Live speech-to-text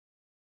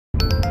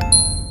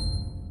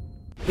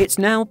It's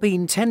now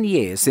been 10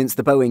 years since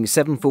the Boeing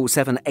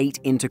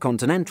 747-8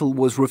 Intercontinental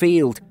was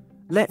revealed.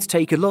 Let's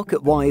take a look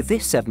at why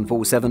this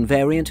 747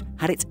 variant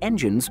had its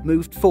engines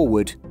moved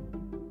forward.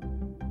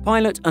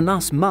 Pilot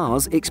Anas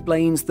Mars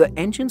explains that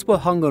engines were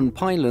hung on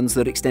pylons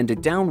that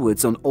extended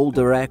downwards on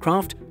older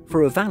aircraft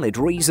for a valid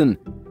reason.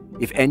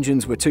 If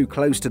engines were too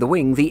close to the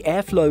wing, the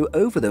airflow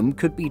over them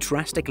could be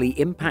drastically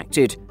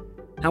impacted.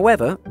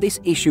 However, this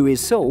issue is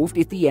solved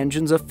if the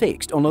engines are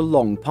fixed on a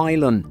long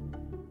pylon.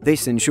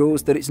 This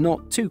ensures that it's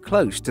not too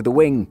close to the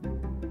wing.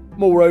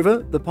 Moreover,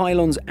 the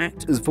pylons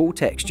act as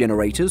vortex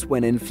generators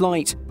when in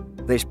flight.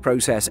 This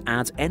process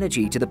adds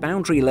energy to the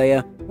boundary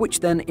layer, which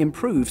then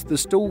improves the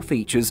stall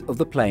features of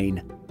the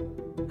plane.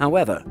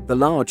 However, the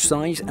large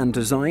size and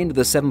design of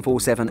the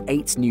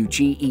 747-8's new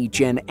GE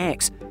Gen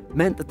X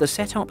meant that the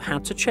setup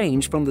had to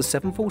change from the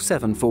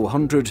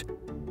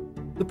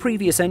 747-400. The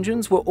previous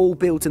engines were all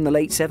built in the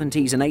late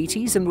 70s and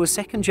 80s and were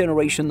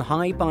second-generation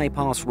high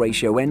bypass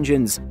ratio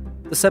engines.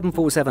 The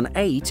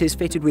 747-8 is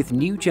fitted with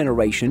new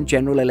generation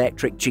General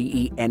Electric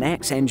GE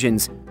NX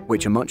engines,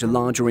 which are much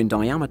larger in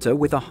diameter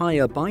with a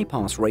higher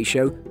bypass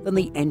ratio than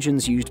the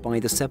engines used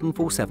by the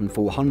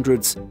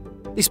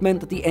 747-400s. This meant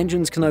that the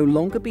engines can no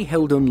longer be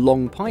held on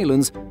long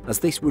pylons, as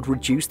this would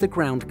reduce the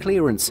ground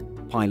clearance,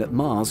 Pilot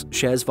Mars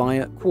shares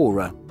via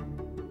Quora.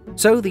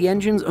 So the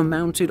engines are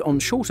mounted on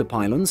shorter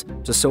pylons.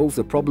 To solve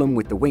the problem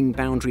with the wing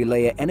boundary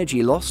layer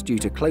energy loss due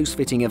to close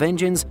fitting of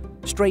engines,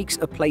 strakes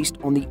are placed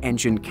on the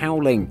engine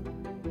cowling.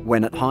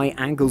 When at high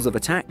angles of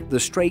attack, the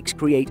strakes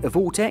create a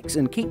vortex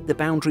and keep the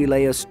boundary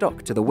layer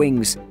stuck to the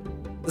wings.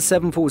 The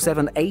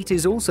 747-8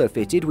 is also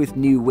fitted with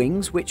new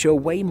wings which are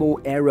way more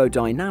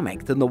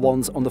aerodynamic than the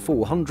ones on the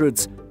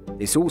 400s.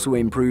 This also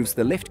improves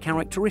the lift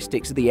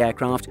characteristics of the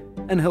aircraft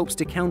and helps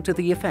to counter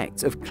the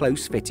effects of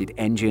close-fitted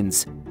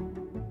engines.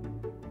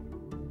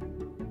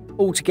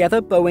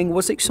 Altogether, Boeing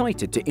was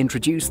excited to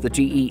introduce the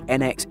GE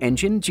NX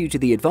engine due to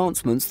the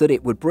advancements that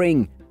it would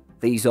bring.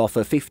 These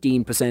offer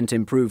 15%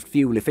 improved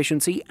fuel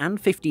efficiency and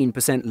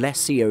 15%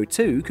 less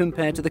CO2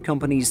 compared to the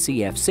company's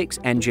CF6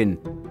 engine.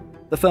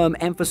 The firm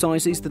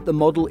emphasizes that the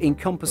model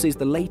encompasses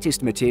the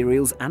latest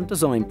materials and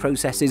design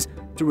processes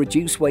to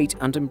reduce weight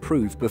and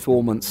improve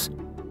performance.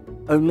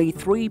 Only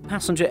 3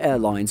 passenger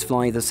airlines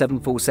fly the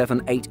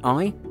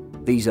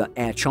 747-8i. These are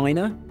Air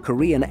China,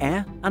 Korean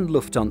Air, and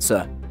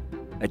Lufthansa.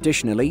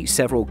 Additionally,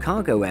 several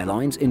cargo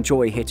airlines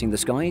enjoy hitting the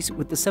skies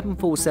with the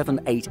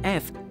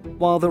 747-8F,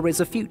 while there is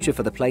a future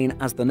for the plane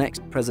as the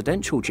next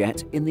presidential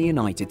jet in the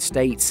United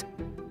States.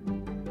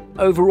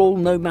 Overall,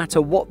 no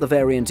matter what the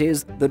variant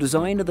is, the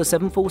design of the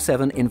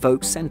 747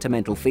 invokes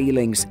sentimental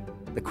feelings.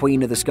 The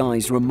Queen of the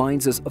Skies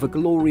reminds us of a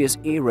glorious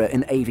era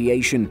in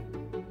aviation.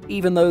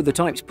 Even though the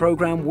type's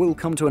program will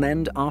come to an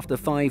end after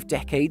 5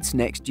 decades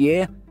next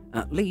year,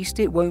 at least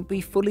it won't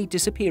be fully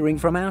disappearing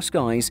from our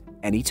skies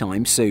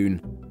anytime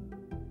soon.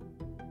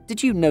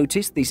 Did you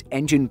notice this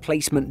engine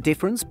placement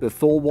difference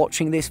before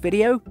watching this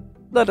video?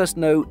 Let us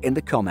know in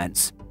the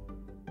comments.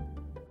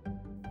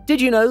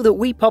 Did you know that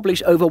we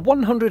publish over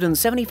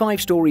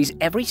 175 stories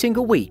every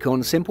single week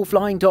on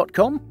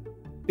simpleflying.com?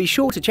 Be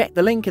sure to check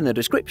the link in the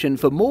description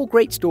for more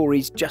great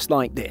stories just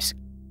like this.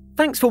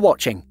 Thanks for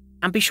watching,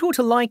 and be sure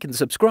to like and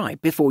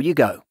subscribe before you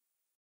go.